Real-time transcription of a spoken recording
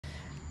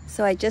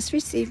So I just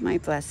received my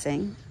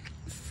blessing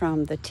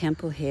from the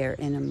temple here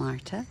in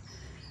Amarta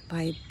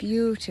by a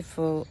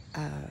beautiful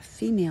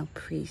female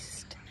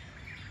priest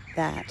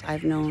that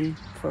I've known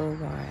for a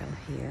while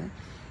here.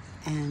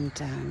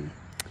 And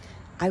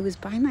I was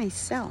by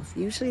myself.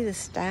 Usually the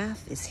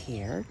staff is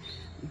here,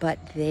 but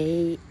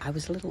I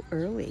was a little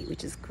early,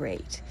 which is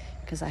great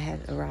because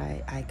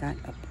I got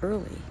up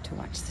early to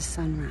watch the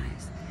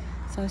sunrise.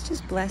 So I was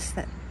just blessed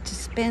to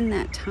spend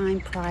that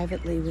time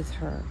privately with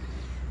her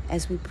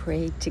as we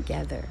prayed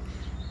together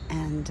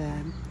and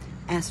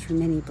asked for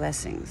many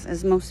blessings.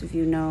 As most of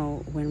you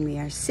know, when we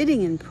are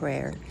sitting in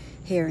prayer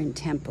here in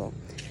temple,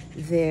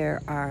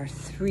 there are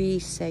three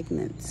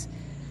segments,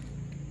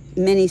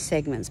 many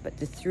segments, but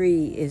the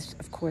three is,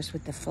 of course,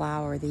 with the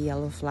flower, the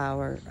yellow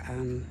flower,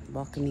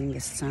 welcoming the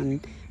sun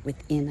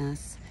within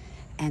us.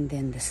 And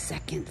then the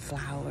second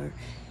flower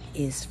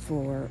is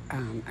for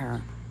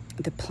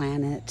the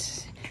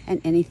planet and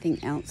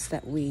anything else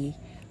that we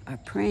are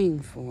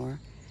praying for.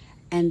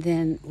 And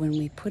then when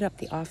we put up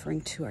the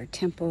offering to our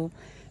temple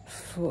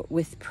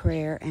with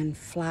prayer and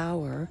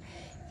flower,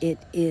 it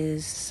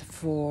is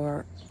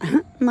for,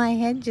 my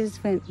head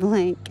just went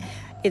blank,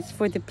 it's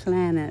for the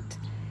planet.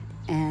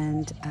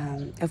 And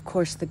of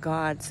course the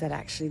gods that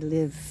actually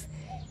live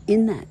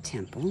in that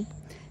temple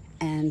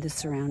and the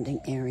surrounding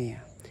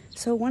area.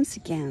 So once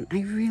again,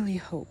 I really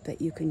hope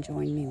that you can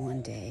join me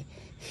one day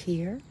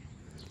here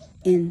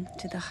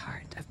into the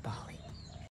heart of Bali.